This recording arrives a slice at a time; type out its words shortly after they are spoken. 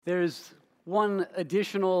There's one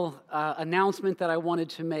additional announcement that I wanted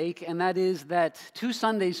to make, and that is that 2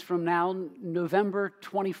 Sundays from now, November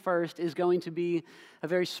 21st, is going to be a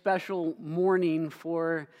very special morning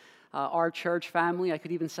for our church family. I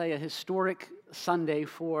could even say a historic Sunday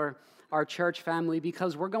for our church family,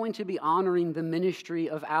 because we're going to be honoring the ministry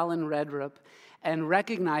of Alan Redrup and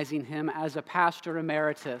recognizing him as a pastor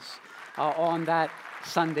emeritus on that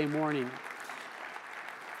Sunday morning.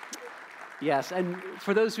 Yes, and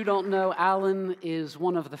for those who don't know, Alan is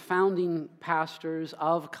one of the founding pastors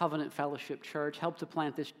of Covenant Fellowship Church, helped to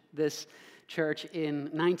plant this church in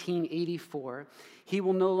 1984. He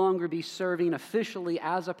will no longer be serving officially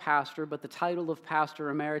as a pastor, but the title of pastor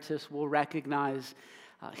emeritus will recognize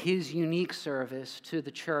his unique service to the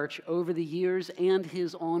church over the years and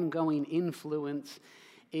his ongoing influence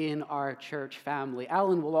in our church family.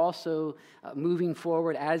 Alan will also, moving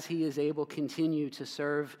forward as he is able, continue to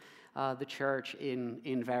serve the church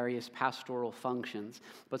in various pastoral functions.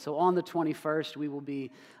 But so on the 21st, we will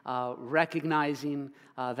be recognizing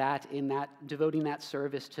devoting that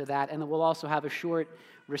service to that. And then we'll also have a short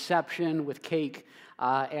reception with cake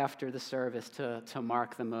after the service to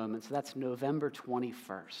mark the moment. So that's November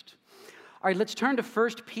 21st. All right, let's turn to 1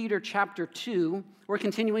 Peter chapter 2. We're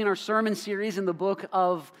continuing our sermon series in the book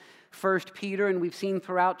of 1 Peter, and we've seen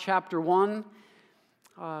throughout chapter 1,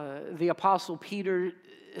 the Apostle Peter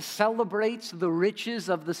celebrates the riches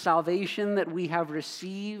of the salvation that we have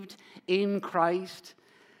received in Christ.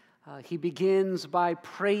 He begins by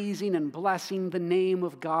praising and blessing the name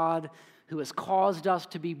of God, who has caused us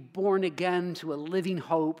to be born again to a living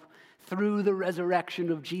hope through the resurrection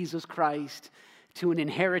of Jesus Christ, to an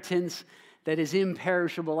inheritance that is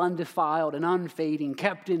imperishable, undefiled, and unfading,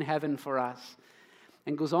 kept in heaven for us.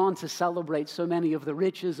 And goes on to celebrate so many of the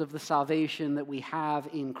riches of the salvation that we have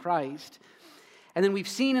in Christ. And then we've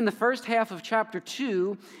seen in the first half of chapter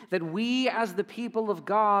 2 that we as the people of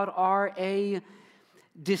God are a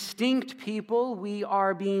distinct people. We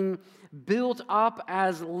are being built up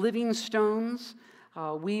as living stones.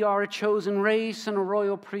 We are a chosen race and a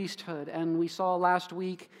royal priesthood. And we saw last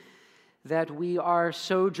week that we are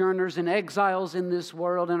sojourners and exiles in this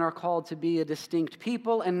world and are called to be a distinct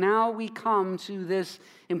people. And now we come to this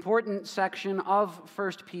important section of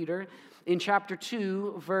 1 Peter in chapter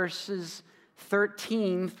 2, verses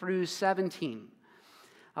 13 through 17.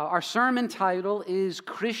 Our sermon title is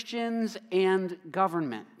Christians and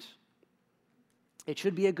Government. It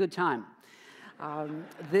should be a good time.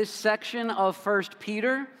 This section of 1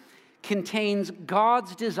 Peter contains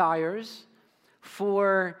God's desires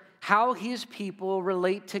for how his people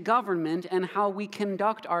relate to government and how we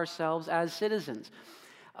conduct ourselves as citizens.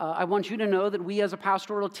 I want you to know that we as a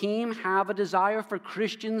pastoral team have a desire for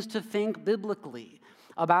Christians to think biblically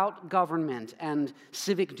about government and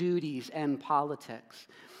civic duties and politics.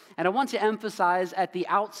 And I want to emphasize at the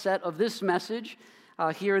outset of this message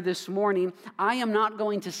here this morning, I am not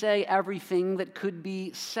going to say everything that could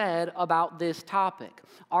be said about this topic.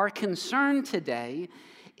 Our concern today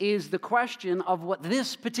is the question of what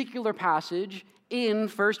this particular passage in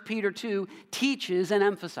 1 Peter 2 teaches and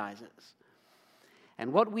emphasizes.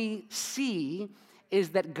 And what we see is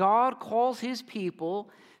that God calls his people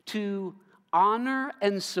to honor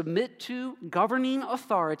and submit to governing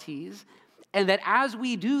authorities, and that as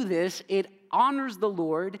we do this, it honors the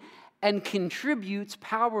Lord and contributes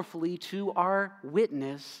powerfully to our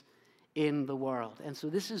witness in the world. And so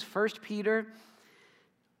this is 1 Peter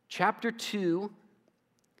chapter 2.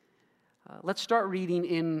 Let's start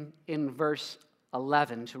reading in verse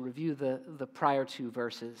 11 to review the prior two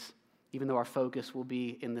verses, even though our focus will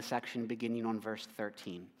be in the section beginning on verse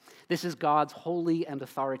 13. This is God's holy and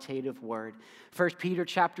authoritative word. 1 Peter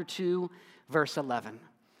chapter 2, verse 11.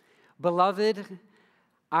 Beloved,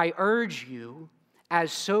 I urge you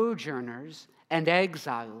as sojourners and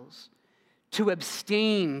exiles to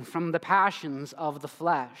abstain from the passions of the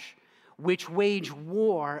flesh, which wage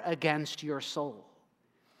war against your soul.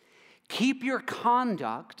 Keep your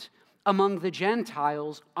conduct among the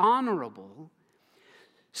Gentiles honorable,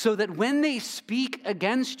 so that when they speak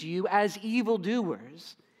against you as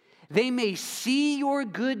evildoers, they may see your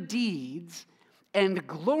good deeds and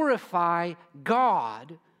glorify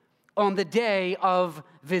God on the day of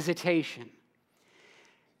visitation.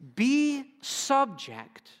 Be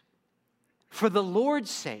subject, for the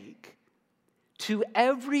Lord's sake, to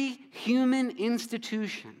every human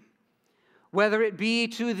institution, whether it be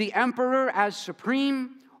to the emperor as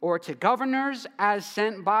supreme, or to governors as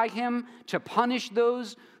sent by him to punish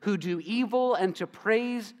those who do evil and to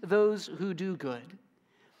praise those who do good.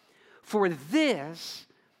 For this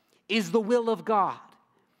is the will of God,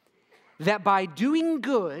 that by doing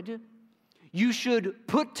good You should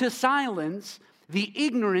put to silence the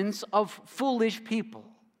ignorance of foolish people.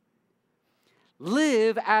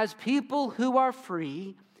 Live as people who are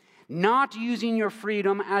free, not using your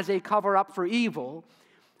freedom as a cover-up for evil,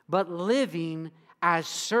 but living as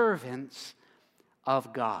servants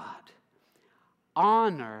of God.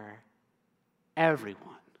 Honor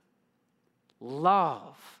everyone.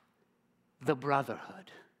 Love the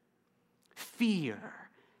brotherhood. Fear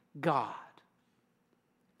God.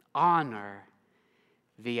 Honor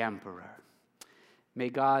the emperor. May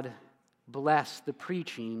God bless the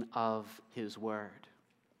preaching of his word.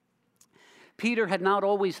 Peter had not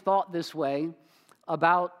always thought this way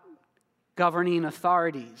about governing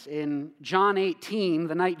authorities. In John 18,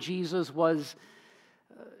 the night Jesus was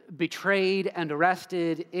betrayed and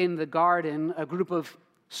arrested in the garden, a group of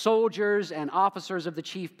soldiers and officers of the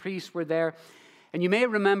chief priests were there. And you may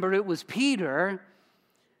remember it was Peter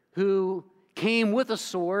who came with a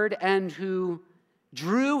sword and who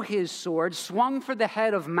drew his sword, swung for the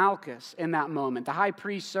head of Malchus in that moment, the high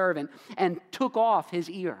priest's servant, and took off his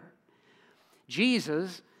ear.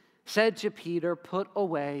 Jesus said to Peter, "Put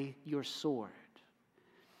away your sword."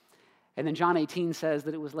 And then John 18 says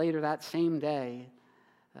that it was later that same day,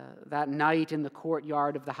 that night in the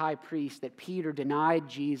courtyard of the high priest, that Peter denied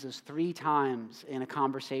Jesus 3 times in a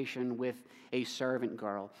conversation with a servant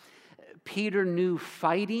girl. Peter knew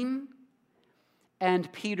fighting and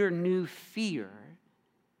Peter knew fear,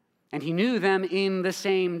 and he knew them in the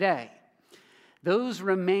same day. Those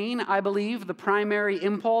remain, I believe, the primary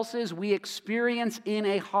impulses we experience in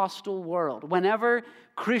a hostile world. Whenever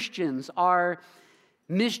Christians are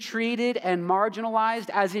mistreated and marginalized,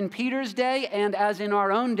 as in Peter's day and as in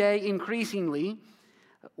our own day increasingly,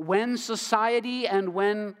 when society and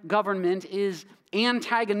when government is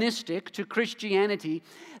antagonistic to Christianity,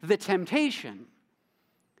 the temptation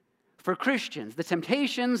for Christians, the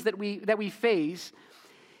temptations that we face,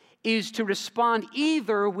 is to respond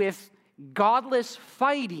either with godless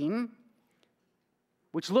fighting,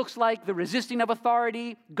 which looks like the resisting of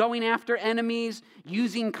authority, going after enemies,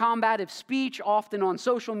 using combative speech, often on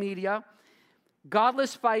social media,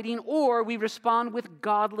 godless fighting, or we respond with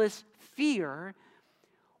godless fear,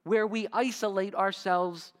 where we isolate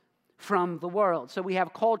ourselves from the world. So we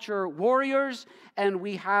have culture warriors and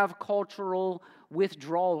we have cultural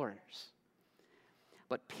withdrawers.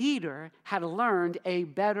 But Peter had learned a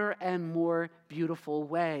better and more beautiful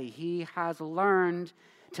way. He has learned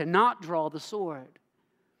to not draw the sword.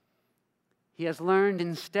 He has learned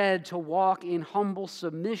instead to walk in humble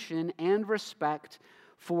submission and respect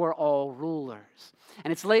for all rulers.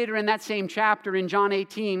 And it's later in that same chapter in John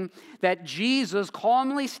 18 that Jesus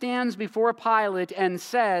calmly stands before Pilate and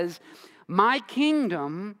says, "My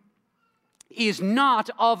kingdom is not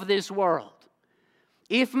of this world.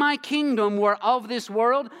 If my kingdom were of this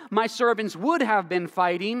world, my servants would have been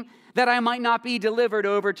fighting that I might not be delivered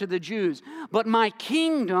over to the Jews. But my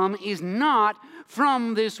kingdom is not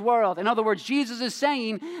from this world." In other words, Jesus is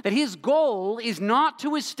saying that his goal is not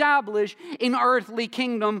to establish an earthly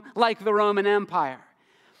kingdom like the Roman Empire.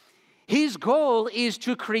 His goal is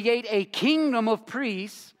to create a kingdom of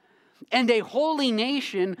priests and a holy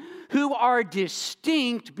nation who are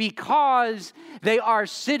distinct because they are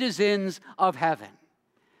citizens of heaven.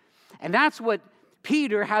 And that's what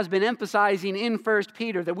Peter has been emphasizing in 1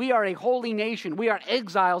 Peter, that we are a holy nation. We are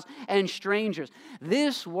exiles and strangers.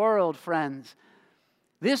 This world, friends,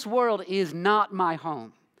 this world is not my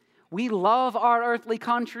home. We love our earthly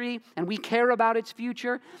country and we care about its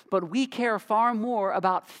future, but we care far more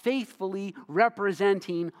about faithfully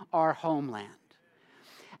representing our homeland.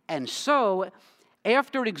 And so,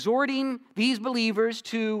 after exhorting these believers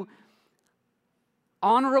to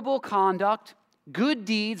honorable conduct, good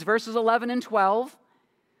deeds, verses 11 and 12,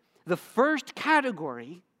 the first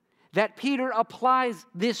category that Peter applies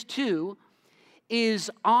this to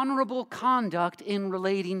is honorable conduct in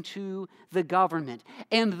relating to the government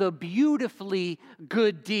and the beautifully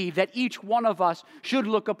good deed that each one of us should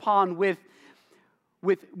look upon with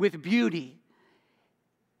beauty.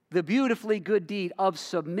 The beautifully good deed of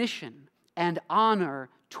submission and honor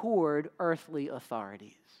toward earthly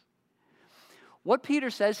authorities. What Peter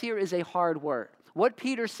says here is a hard word. What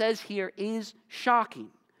Peter says here is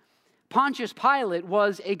shocking. Pontius Pilate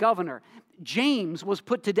was a governor. James was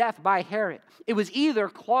put to death by Herod. It was either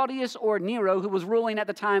Claudius or Nero who was ruling at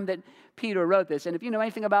the time that Peter wrote this. And if you know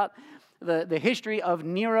anything about the history of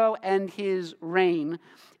Nero and his reign,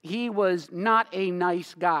 he was not a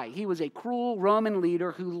nice guy. He was a cruel Roman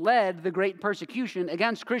leader who led the great persecution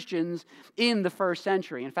against Christians in the first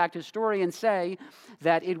century. In fact, historians say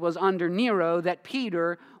that it was under Nero that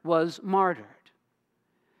Peter was martyred.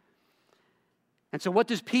 And so what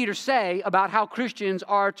does Peter say about how Christians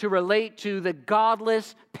are to relate to the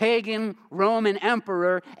godless, pagan Roman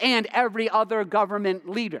emperor and every other government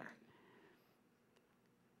leader?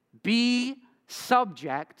 Be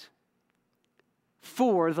subject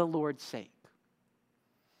for the Lord's sake.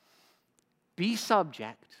 Be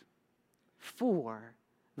subject for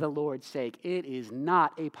the Lord's sake. It is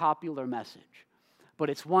not a popular message, but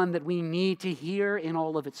it's one that we need to hear in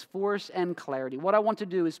all of its force and clarity. What I want to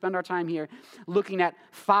do is spend our time here looking at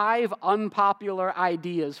 5 unpopular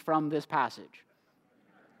ideas from this passage.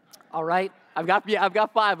 All right? I've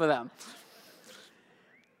got 5 of them.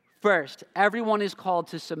 First, everyone is called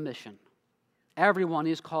to submission. Everyone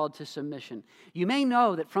is called to submission. You may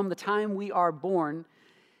know that from the time we are born,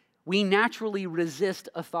 we naturally resist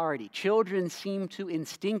authority. Children seem to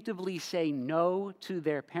instinctively say no to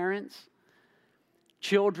their parents.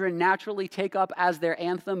 Children naturally take up as their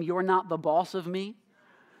anthem, "You're not the boss of me."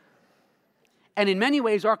 And in many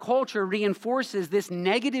ways, our culture reinforces this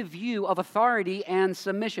negative view of authority and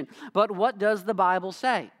submission. But what does the Bible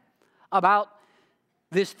say about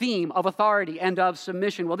this theme of authority and of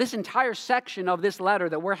submission? Well, this entire section of this letter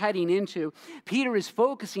that we're heading into, Peter is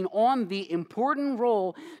focusing on the important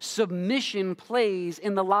role submission plays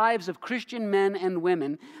in the lives of Christian men and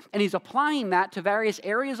women, and he's applying that to various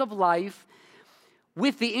areas of life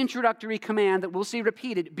with the introductory command that we'll see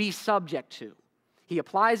repeated, be subject to. He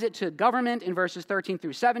applies it to government in verses 13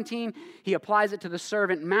 through 17. He applies it to the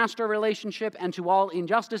servant-master relationship and to all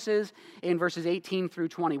injustices in verses 18 through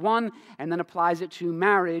 21, and then applies it to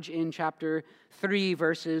marriage in chapter 3,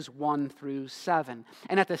 verses 1 through 7.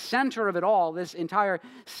 And at the center of it all, this entire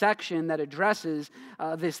section that addresses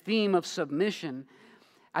this theme of submission,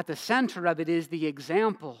 at the center of it is the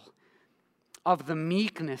example of the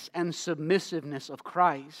meekness and submissiveness of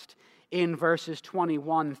Christ in verses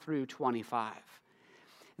 21 through 25.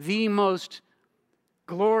 The most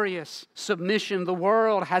glorious submission the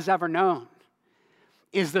world has ever known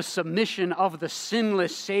is the submission of the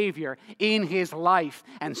sinless Savior in his life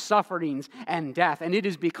and sufferings and death. And it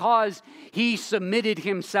is because he submitted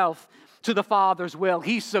himself to the Father's will,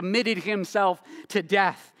 he submitted himself to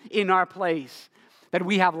death in our place, that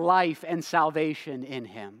we have life and salvation in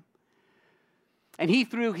him. And he,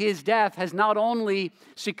 through his death, has not only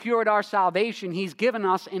secured our salvation, he's given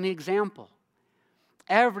us an example.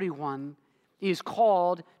 Everyone is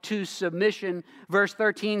called to submission. Verse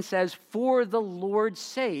 13 says, for the Lord's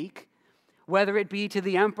sake, whether it be to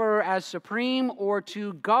the emperor as supreme or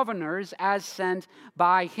to governors as sent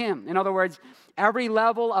by him. In other words, every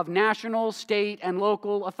level of national, state, and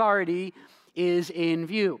local authority is in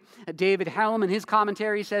view. David Helm in his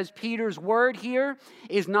commentary says Peter's word here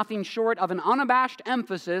is nothing short of an unabashed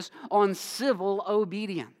emphasis on civil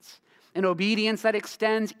obedience, an obedience that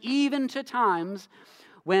extends even to times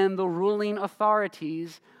when the ruling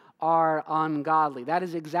authorities are ungodly. That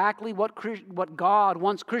is exactly what God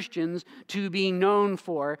wants Christians to be known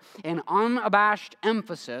for, an unabashed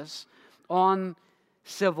emphasis on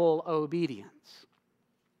civil obedience.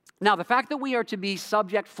 Now, the fact that we are to be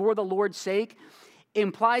subject for the Lord's sake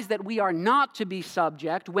implies that we are not to be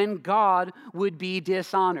subject when God would be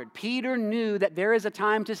dishonored. Peter knew that there is a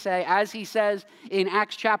time to say, as he says in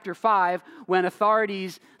Acts chapter 5, when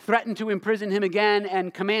authorities threatened to imprison him again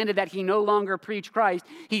and commanded that he no longer preach Christ,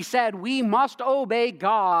 he said, we must obey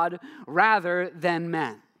God rather than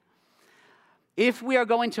men. If we are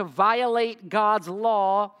going to violate God's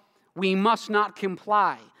law, we must not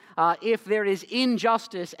comply. If there is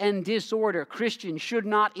injustice and disorder, Christians should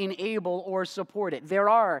not enable or support it. There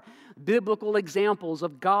are biblical examples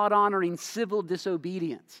of God-honoring civil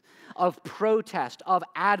disobedience, of protest, of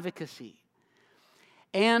advocacy.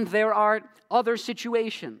 And there are other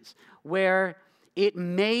situations where it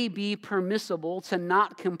may be permissible to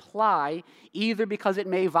not comply, either because it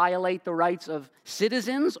may violate the rights of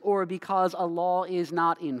citizens or because a law is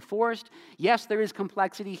not enforced. Yes, there is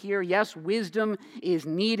complexity here. Yes, wisdom is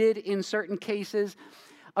needed in certain cases.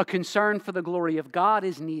 A concern for the glory of God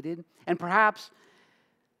is needed. And perhaps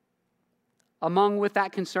with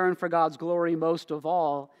that concern for God's glory, most of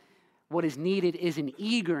all, what is needed is an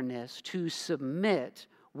eagerness to submit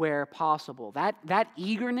where possible. That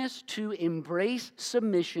eagerness to embrace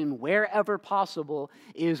submission wherever possible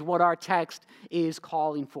is what our text is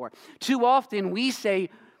calling for. Too often we say,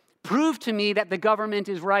 prove to me that the government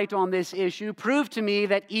is right on this issue, prove to me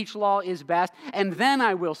that each law is best, and then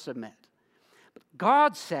I will submit. But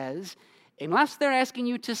God says, unless they're asking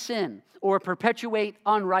you to sin or perpetuate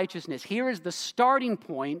unrighteousness, here is the starting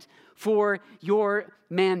point for your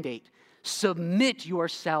mandate. Submit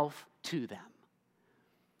yourself to them.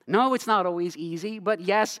 No, it's not always easy, but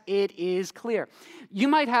yes, it is clear. You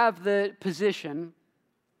might have the position,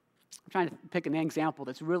 I'm trying to pick an example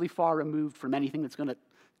that's really far removed from anything that's going to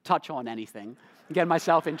touch on anything, get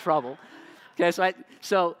myself in trouble. Okay,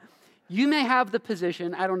 so you may have the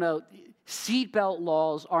position, I don't know, seatbelt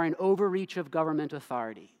laws are an overreach of government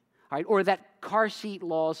authority. Right? Or that car seat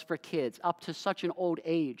laws for kids up to such an old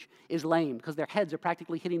age is lame because their heads are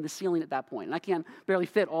practically hitting the ceiling at that point. And I can't barely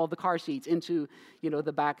fit all the car seats into,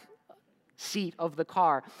 the back seat of the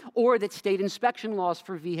car. Or that state inspection laws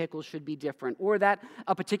for vehicles should be different. Or that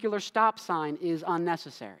a particular stop sign is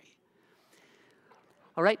unnecessary.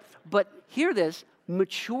 All right? But hear this.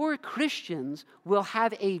 Mature Christians will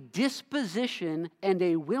have a disposition and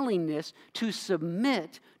a willingness to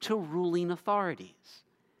submit to ruling authorities.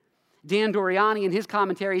 Dan Doriani in his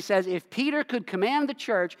commentary says, if Peter could command the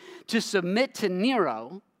church to submit to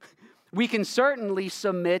Nero, we can certainly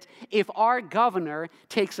submit if our governor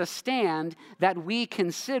takes a stand that we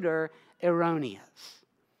consider erroneous.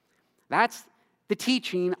 That's the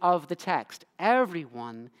teaching of the text.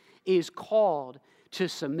 Everyone is called to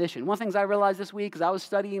submission. One of the things I realized this week as I was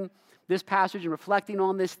studying this passage and reflecting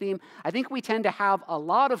on this theme, I think we tend to have a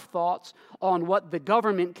lot of thoughts on what the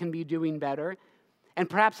government can be doing better, and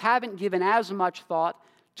perhaps haven't given as much thought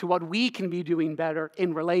to what we can be doing better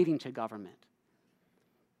in relating to government.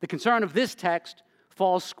 The concern of this text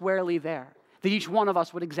falls squarely there, that each one of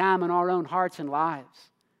us would examine our own hearts and lives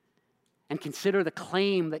and consider the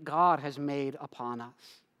claim that God has made upon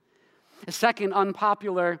us. A second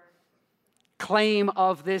unpopular claim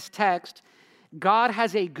of this text, God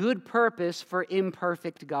has a good purpose for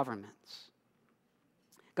imperfect governments.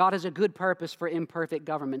 God has a good purpose for imperfect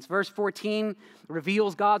governments. Verse 14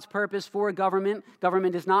 reveals God's purpose for government.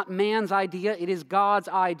 Government is not man's idea, it is God's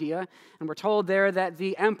idea. And we're told there that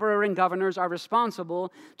the emperor and governors are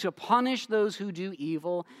responsible to punish those who do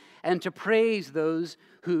evil and to praise those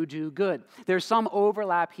who do good. There's some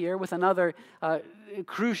overlap here with another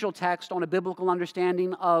crucial text on a biblical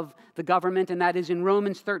understanding of the government, and that is in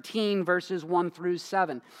Romans 13, verses 1 through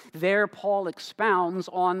 7. There, Paul expounds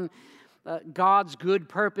on God's good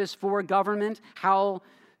purpose for government, how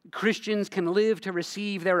Christians can live to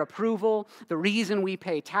receive their approval, the reason we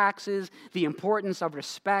pay taxes, the importance of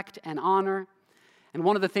respect and honor. And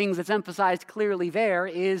one of the things that's emphasized clearly there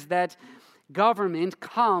is that government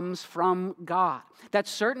comes from God. That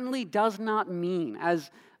certainly does not mean,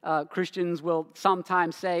 as Christians will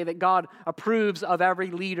sometimes say, that God approves of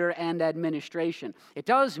every leader and administration. It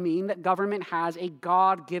does mean that government has a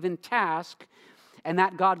God-given task, and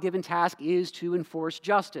that God-given task is to enforce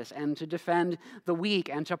justice and to defend the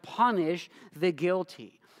weak and to punish the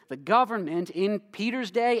guilty. The government in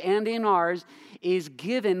Peter's day and in ours is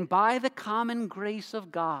given by the common grace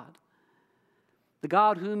of God. The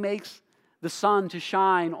God who makes the sun to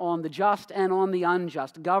shine on the just and on the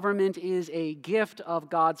unjust. Government is a gift of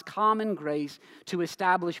God's common grace to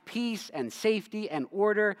establish peace and safety and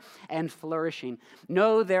order and flourishing.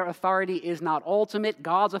 No, their authority is not ultimate.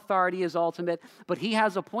 God's authority is ultimate, but he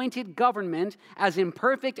has appointed government, as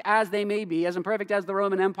imperfect as they may be, as imperfect as the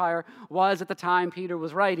Roman Empire was at the time Peter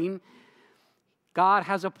was writing. God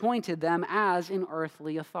has appointed them as an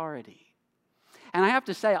earthly authority. And I have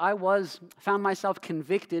to say, found myself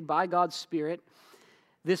convicted by God's Spirit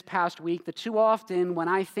this past week that too often when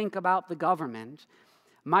I think about the government,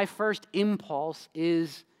 my first impulse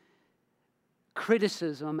is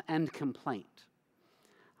criticism and complaint.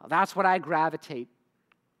 That's what I gravitate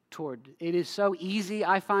toward. It is so easy,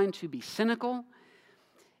 I find, to be cynical.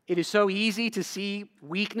 It is so easy to see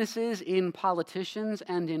weaknesses in politicians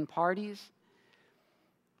and in parties.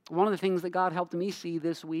 One of the things that God helped me see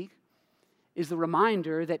this week is the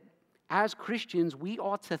reminder that as Christians, we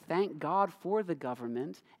ought to thank God for the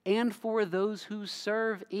government and for those who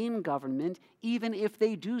serve in government, even if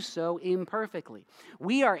they do so imperfectly.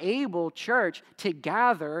 We are able, church, to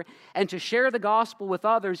gather and to share the gospel with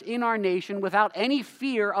others in our nation without any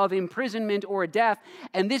fear of imprisonment or death,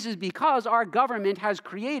 and this is because our government has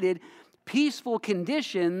created peaceful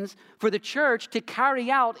conditions for the church to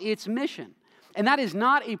carry out its mission. And that is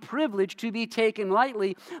not a privilege to be taken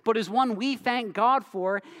lightly, but is one we thank God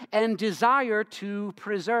for and desire to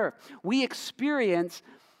preserve. We experience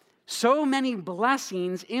so many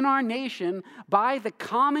blessings in our nation by the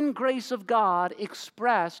common grace of God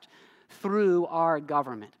expressed through our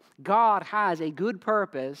government. God has a good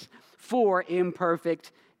purpose for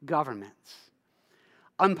imperfect governments.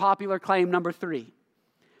 Unpopular claim number 3.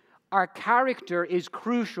 Our character is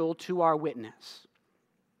crucial to our witness.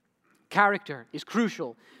 Character is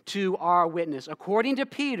crucial to our witness. According to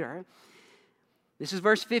Peter, this is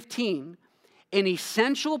verse 15, an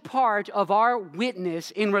essential part of our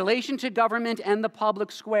witness in relation to government and the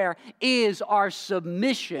public square is our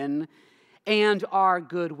submission and our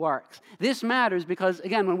good works. This matters because,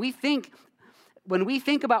 again, when we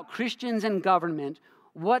think about Christians and government,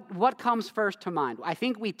 what comes first to mind? I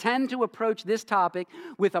think we tend to approach this topic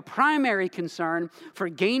with a primary concern for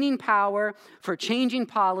gaining power, for changing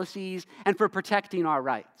policies, and for protecting our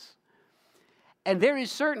rights. And there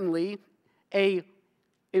is certainly an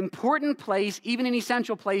important place, even an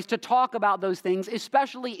essential place, to talk about those things,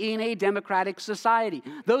 especially in a democratic society.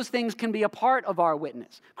 Those things can be a part of our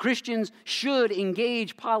witness. Christians should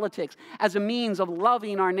engage politics as a means of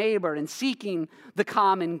loving our neighbor and seeking the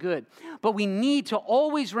common good. But we need to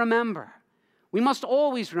always remember, we must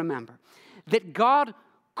always remember, that God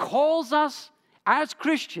calls us as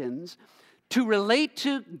Christians to relate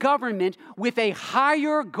to government with a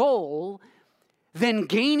higher goal than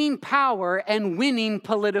gaining power and winning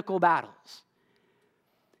political battles.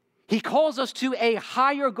 He calls us to a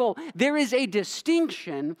higher goal. There is a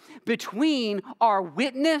distinction between our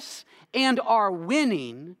witness and our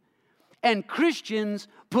winning, and Christians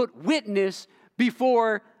put witness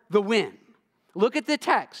before the win. Look at the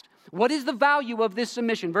text. What is the value of this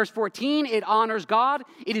submission? Verse 14, it honors God.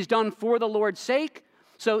 It is done for the Lord's sake.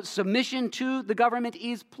 So submission to the government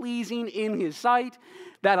is pleasing in His sight.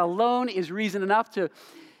 That alone is reason enough to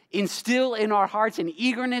instill in our hearts an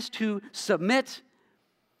eagerness to submit.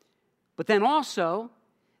 But then also,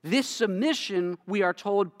 this submission, we are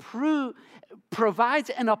told,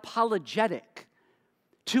 provides an apologetic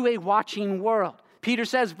to a watching world. Peter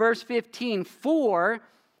says, verse 15,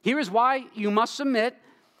 here is why you must submit,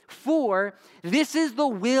 for this is the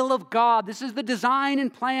will of God. This is the design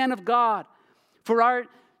and plan of God for our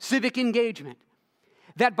civic engagement.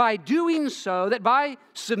 That by doing so, that by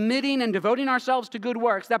submitting and devoting ourselves to good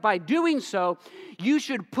works, that by doing so, you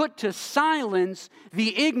should put to silence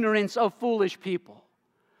the ignorance of foolish people.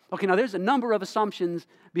 Okay, now there's a number of assumptions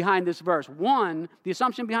behind this verse. One, the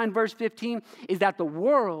assumption behind verse 15 is that the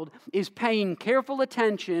world is paying careful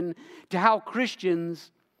attention to how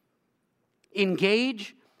Christians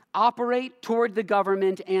engage, operate toward the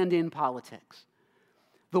government and in politics.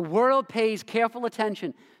 The world pays careful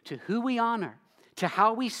attention to who we honor, to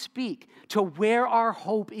how we speak, to where our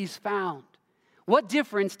hope is found. What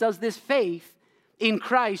difference does this faith in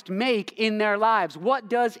Christ make in their lives? What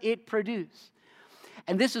does it produce?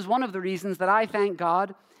 And this is one of the reasons that I thank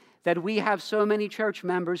God that we have so many church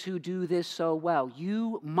members who do this so well.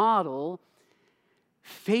 You model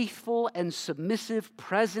faithful and submissive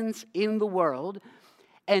presence in the world,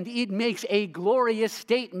 and it makes a glorious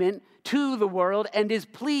statement to the world and is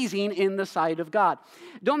pleasing in the sight of God.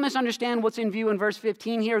 Don't misunderstand what's in view in verse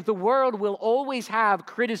 15 here. The world will always have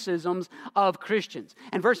criticisms of Christians.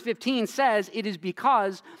 And verse 15 says it is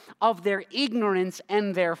because of their ignorance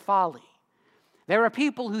and their folly. There are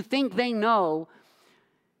people who think they know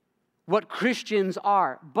what Christians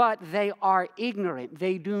are, but they are ignorant.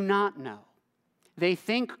 They do not know. They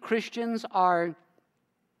think Christians are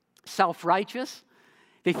self-righteous.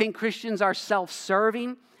 They think Christians are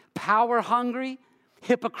self-serving, power-hungry,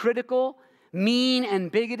 hypocritical, mean,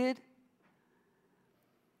 and bigoted.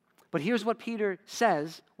 But here's what Peter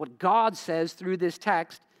says, what God says through this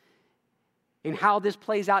text, and how this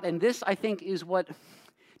plays out. And this, I think, is what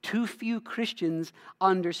too few Christians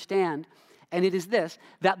understand. And it is this,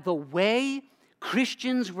 that the way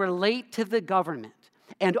Christians relate to the government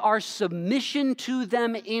and our submission to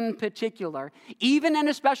them in particular, even and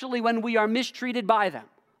especially when we are mistreated by them,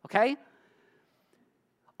 okay?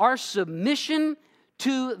 Our submission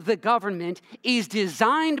to the government is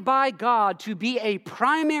designed by God to be a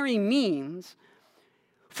primary means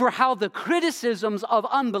for how the criticisms of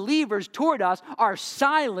unbelievers toward us are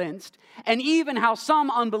silenced, and even how some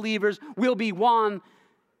unbelievers will be won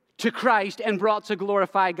to Christ and brought to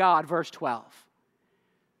glorify God, verse 12.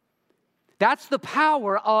 That's the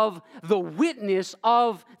power of the witness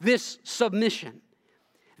of this submission.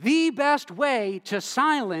 The best way to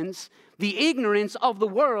silence the ignorance of the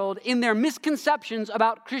world in their misconceptions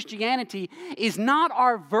about Christianity is not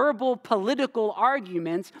our verbal political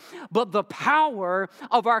arguments, but the power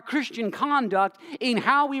of our Christian conduct in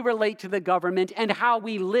how we relate to the government and how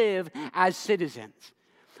we live as citizens.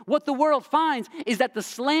 What the world finds is that the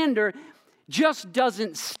slander just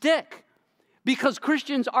doesn't stick because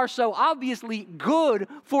Christians are so obviously good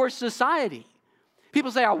for society.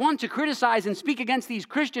 People say, I want to criticize and speak against these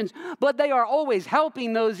Christians, but they are always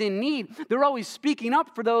helping those in need. They're always speaking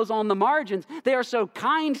up for those on the margins. They are so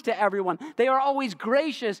kind to everyone. They are always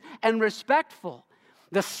gracious and respectful.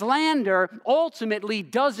 The slander ultimately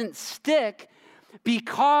doesn't stick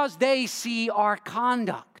because they see our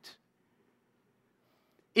conduct.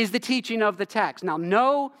 is the teaching of the text. Now,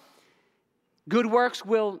 no, good works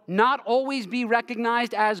will not always be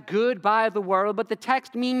recognized as good by the world, but the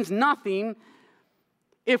text means nothing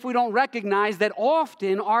if we don't recognize that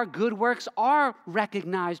often our good works are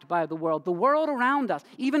recognized by the world. The world around us,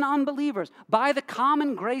 even unbelievers, by the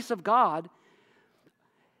common grace of God,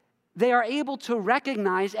 they are able to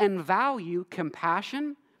recognize and value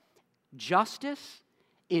compassion, justice,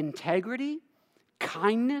 integrity,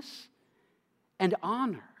 kindness, and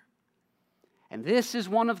honor. And this is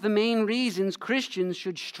one of the main reasons Christians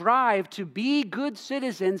should strive to be good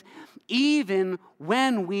citizens even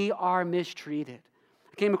when we are mistreated.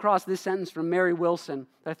 I came across this sentence from Mary Wilson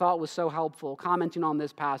that I thought was so helpful, commenting on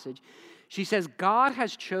this passage. She says, God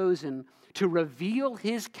has chosen to reveal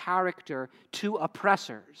his character to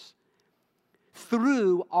oppressors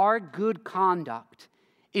through our good conduct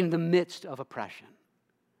in the midst of oppression.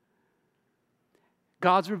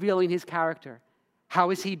 God's revealing his character.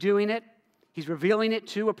 How is he doing it? He's revealing it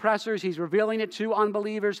to oppressors. He's revealing it to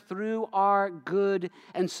unbelievers through our good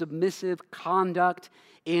and submissive conduct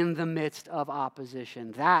in the midst of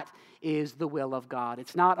opposition. That is the will of God.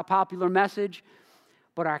 It's not a popular message,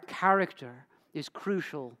 but our character is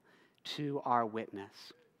crucial to our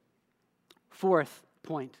witness. Fourth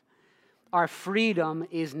point. Our freedom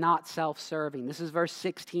is not self-serving. This is verse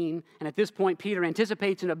 16. And at this point, Peter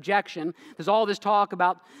anticipates an objection. There's all this talk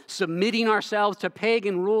about submitting ourselves to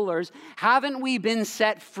pagan rulers. Haven't we been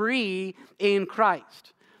set free in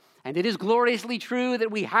Christ? And it is gloriously true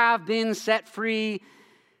that we have been set free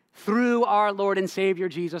through our Lord and Savior,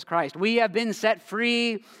 Jesus Christ. We have been set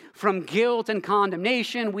free from guilt and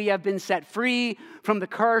condemnation. We have been set free from the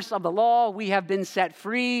curse of the law. We have been set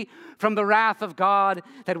free from the wrath of God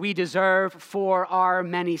that we deserve for our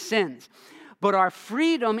many sins. But our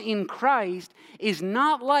freedom in Christ is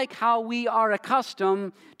not like how we are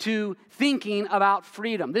accustomed to thinking about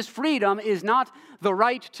freedom. This freedom is not the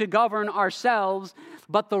right to govern ourselves,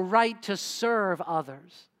 but the right to serve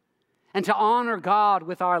others and to honor God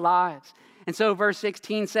with our lives. And so verse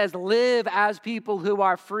 16 says, live as people who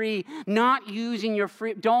are free, not using your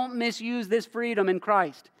freedom. Don't misuse this freedom in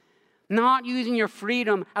Christ. Not using your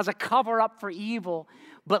freedom as a cover-up for evil,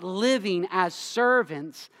 but living as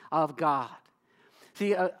servants of God.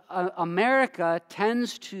 See, America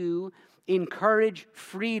tends to encourage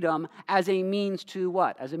freedom as a means to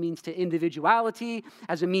what? As a means to individuality,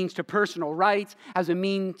 as a means to personal rights, as a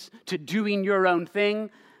means to doing your own thing.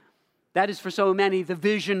 That is for so many the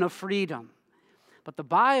vision of freedom. But the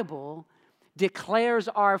Bible declares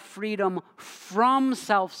our freedom from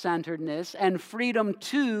self-centeredness and freedom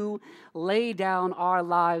to lay down our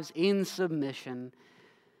lives in submission.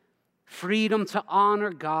 Freedom to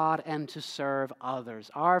honor God and to serve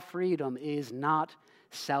others. Our freedom is not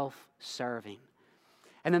self-serving.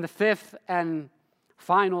 And then the fifth and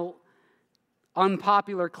final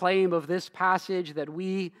unpopular claim of this passage that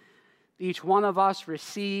each one of us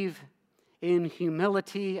receive in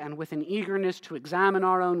humility and with an eagerness to examine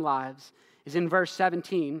our own lives is in verse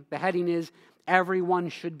 17. The heading is, everyone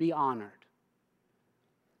should be honored.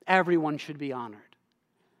 Everyone should be honored.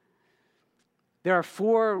 There are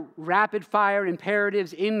 4 rapid-fire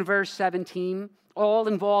imperatives in verse 17, all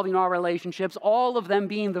involving our relationships, all of them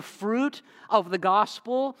being the fruit of the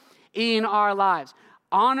gospel in our lives.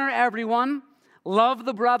 Honor everyone, love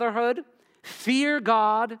the brotherhood, fear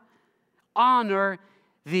God, honor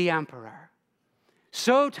the emperor.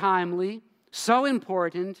 So timely, so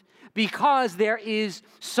important, because there is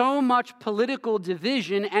so much political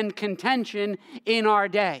division and contention in our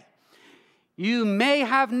day. You may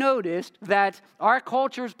have noticed that our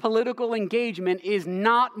culture's political engagement is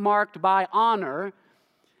not marked by honor,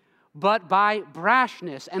 but by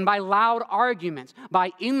brashness and by loud arguments,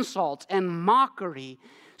 by insults and mockery,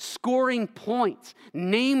 scoring points,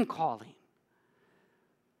 name-calling.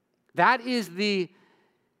 That is the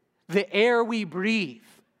air we breathe.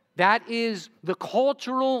 That is the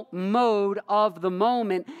cultural mode of the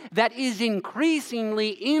moment that is increasingly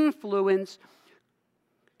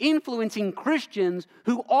influencing Christians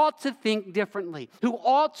who ought to think differently, who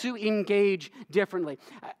ought to engage differently.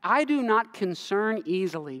 I do not concern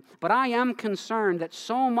easily, but I am concerned that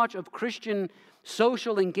so much of Christian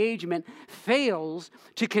social engagement fails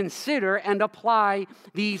to consider and apply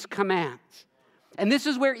these commands. And this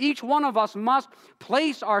is where each one of us must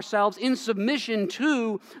place ourselves in submission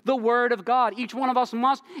to the Word of God. Each one of us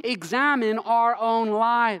must examine our own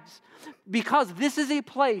lives, because this is a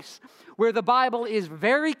place where the Bible is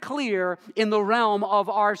very clear in the realm of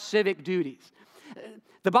our civic duties.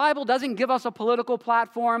 The Bible doesn't give us a political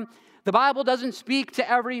platform. The Bible doesn't speak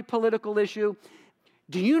to every political issue.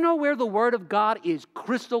 Do you know where the Word of God is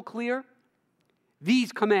crystal clear?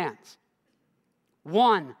 these commands.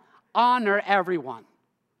 1, honor everyone.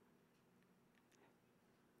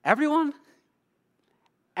 Everyone?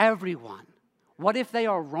 Everyone. What if they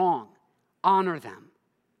are wrong? Honor them.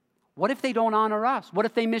 What if they don't honor us? What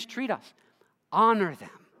if they mistreat us? Honor them.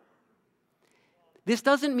 This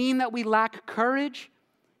doesn't mean that we lack courage.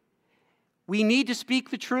 We need to speak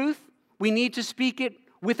the truth. We need to speak it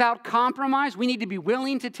without compromise. We need to be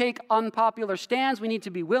willing to take unpopular stands. We need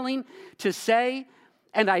to be willing to say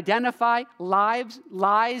and identify lies,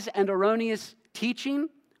 and erroneous teaching.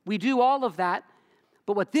 We do all of that.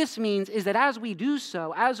 But what this means is that as we do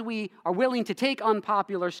so, as we are willing to take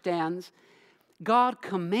unpopular stands, God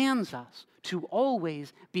commands us to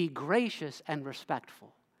always be gracious and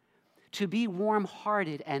respectful, to be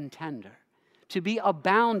warm-hearted and tender, to be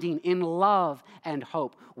abounding in love and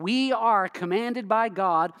hope. We are commanded by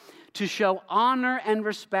God to show honor and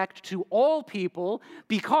respect to all people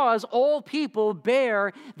because all people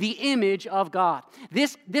bear the image of God.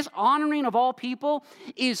 This honoring of all people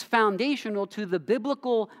is foundational to the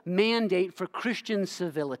biblical mandate for Christian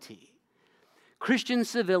civility. Christian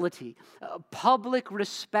civility, public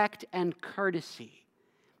respect and courtesy,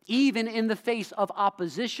 even in the face of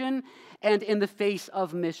opposition and in the face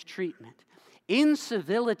of mistreatment.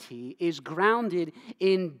 Incivility is grounded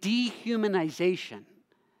in dehumanization,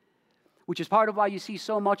 which is part of why you see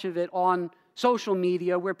so much of it on social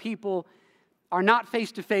media, where people are not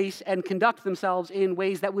face-to-face and conduct themselves in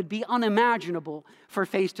ways that would be unimaginable for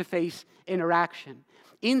face-to-face interaction.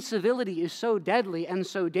 Incivility is so deadly and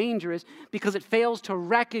so dangerous because it fails to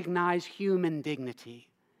recognize human dignity.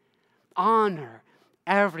 Honor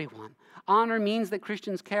everyone. Honor means that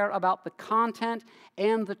Christians care about the content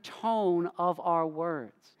and the tone of our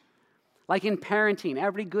words. Like in parenting,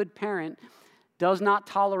 every good parent does not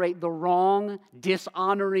tolerate the wrong,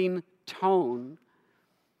 dishonoring tone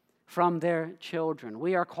from their children.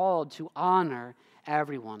 We are called to honor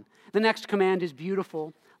everyone. The next command is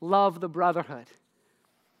beautiful. Love the brotherhood.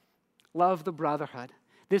 Love the brotherhood.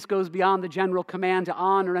 This goes beyond the general command to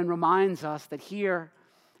honor and reminds us that here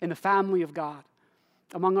in the family of God,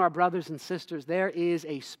 among our brothers and sisters, there is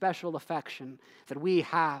a special affection that we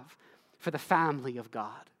have for the family of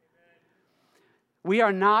God. We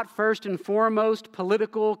are not first and foremost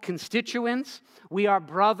political constituents. We are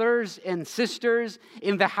brothers and sisters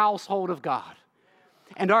in the household of God.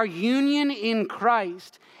 And our union in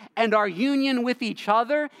Christ and our union with each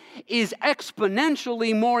other is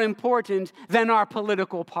exponentially more important than our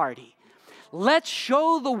political party. Let's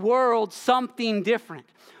show the world something different.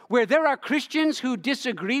 Where there are Christians who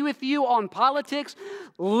disagree with you on politics,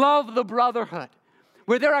 love the brotherhood.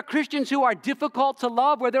 Where there are Christians who are difficult to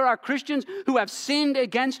love, where there are Christians who have sinned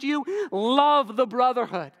against you, love the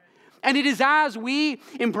brotherhood. And it is as we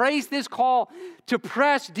embrace this call to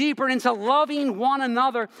press deeper into loving one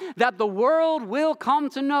another that the world will come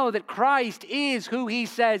to know that Christ is who he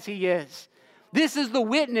says he is. This is the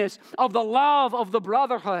witness of the love of the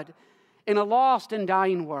brotherhood in a lost and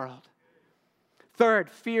dying world. Third,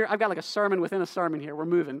 fear. I've got like a sermon within a sermon here. We're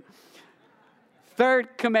moving.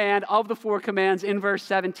 Third command of the 4 commands in verse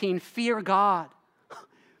 17, fear God.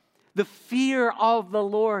 The fear of the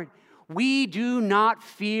Lord. We do not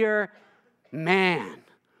fear man.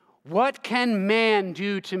 What can man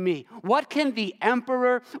do to me? What can the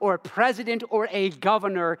emperor or president or a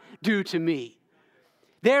governor do to me?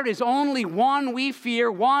 There is only one we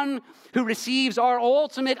fear, one who receives our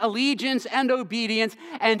ultimate allegiance and obedience,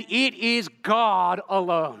 and it is God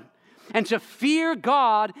alone. And to fear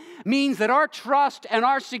God means that our trust and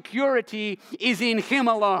our security is in him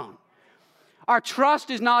alone. Our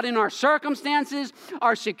trust is not in our circumstances.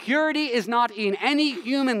 Our security is not in any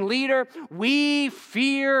human leader. We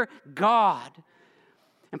fear God.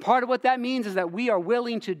 And part of what that means is that we are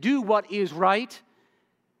willing to do what is right,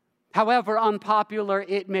 however unpopular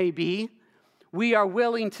it may be. We are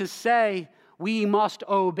willing to say we must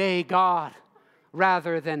obey God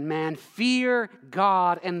rather than man. Fear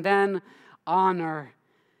God and then honor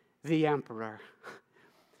the emperor,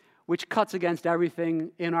 which cuts against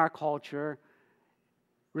everything in our culture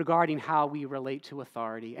regarding how we relate to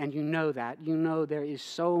authority. And you know that. You know there is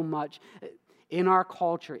so much in our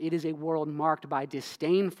culture. It is a world marked by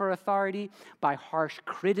disdain for authority, by harsh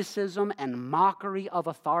criticism and mockery of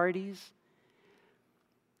authorities.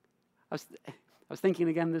 I was thinking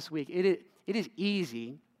again this week, it is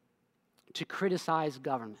easy to criticize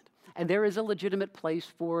government. And there is a legitimate place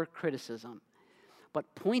for criticism. But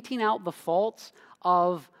pointing out the faults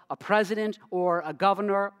of a president or a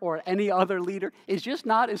governor or any other leader is just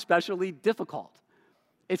not especially difficult.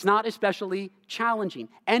 It's not especially challenging.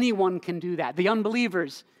 Anyone can do that. The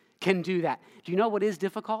unbelievers can do that. Do you know what is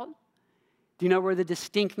difficult? Do you know where the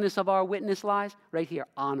distinctness of our witness lies? Right here.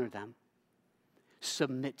 Honor them.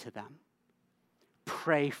 Submit to them.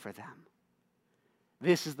 Pray for them.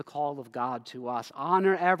 This is the call of God to us.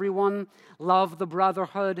 Honor everyone. Love the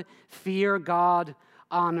brotherhood. Fear God.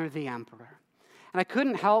 Honor the emperor. And I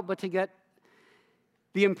couldn't help but to get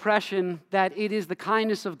the impression that it is the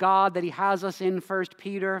kindness of God that he has us in 1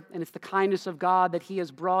 Peter, and it's the kindness of God that he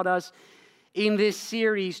has brought us in this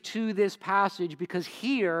series to this passage, because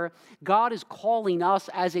here God is calling us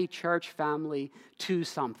as a church family to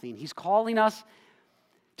something. He's calling us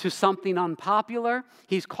to something unpopular.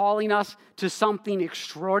 He's calling us to something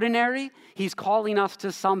extraordinary. He's calling us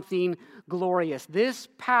to something glorious. This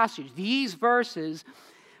passage, these verses,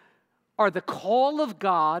 are the call of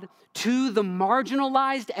God to the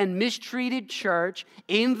marginalized and mistreated church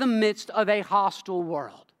in the midst of a hostile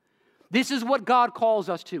world. This is what God calls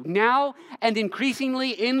us to. Now and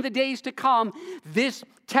increasingly in the days to come, this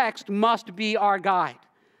text must be our guide.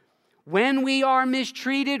 When we are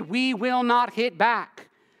mistreated, we will not hit back.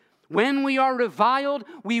 When we are reviled,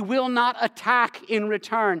 we will not attack in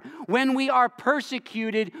return. When we are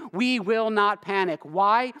persecuted, we will not panic.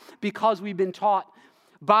 Why? Because we've been taught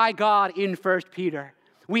by God in 1 Peter.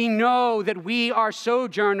 We know that we are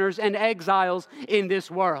sojourners and exiles in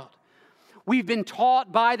this world. We've been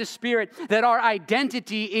taught by the Spirit that our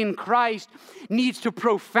identity in Christ needs to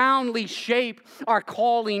profoundly shape our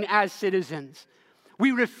calling as citizens.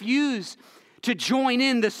 We refuse to join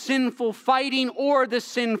in the sinful fighting or the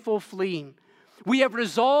sinful fleeing. We have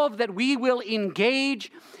resolved that we will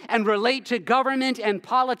engage and relate to government and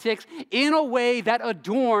politics in a way that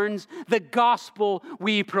adorns the gospel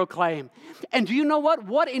we proclaim. And do you know what?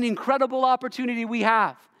 What an incredible opportunity we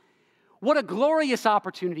have. What a glorious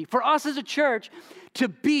opportunity for us as a church to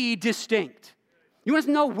be distinct. You want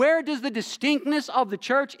to know, where does the distinctness of the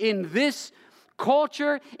church in this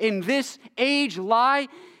culture, in this age lie?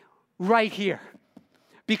 Right here.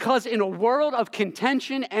 Because in a world of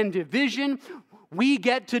contention and division, we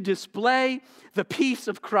get to display the peace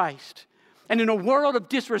of Christ. And in a world of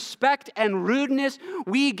disrespect and rudeness,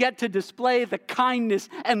 we get to display the kindness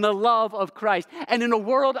and the love of Christ. And in a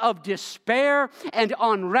world of despair and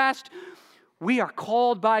unrest, we are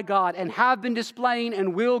called by God and have been displaying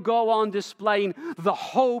and will go on displaying the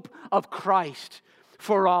hope of Christ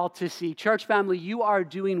for all to see. Church family, you are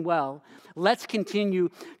doing well. Let's continue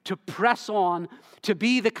to press on to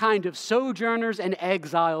be the kind of sojourners and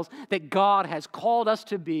exiles that God has called us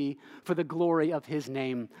to be for the glory of his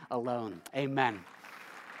name alone. Amen.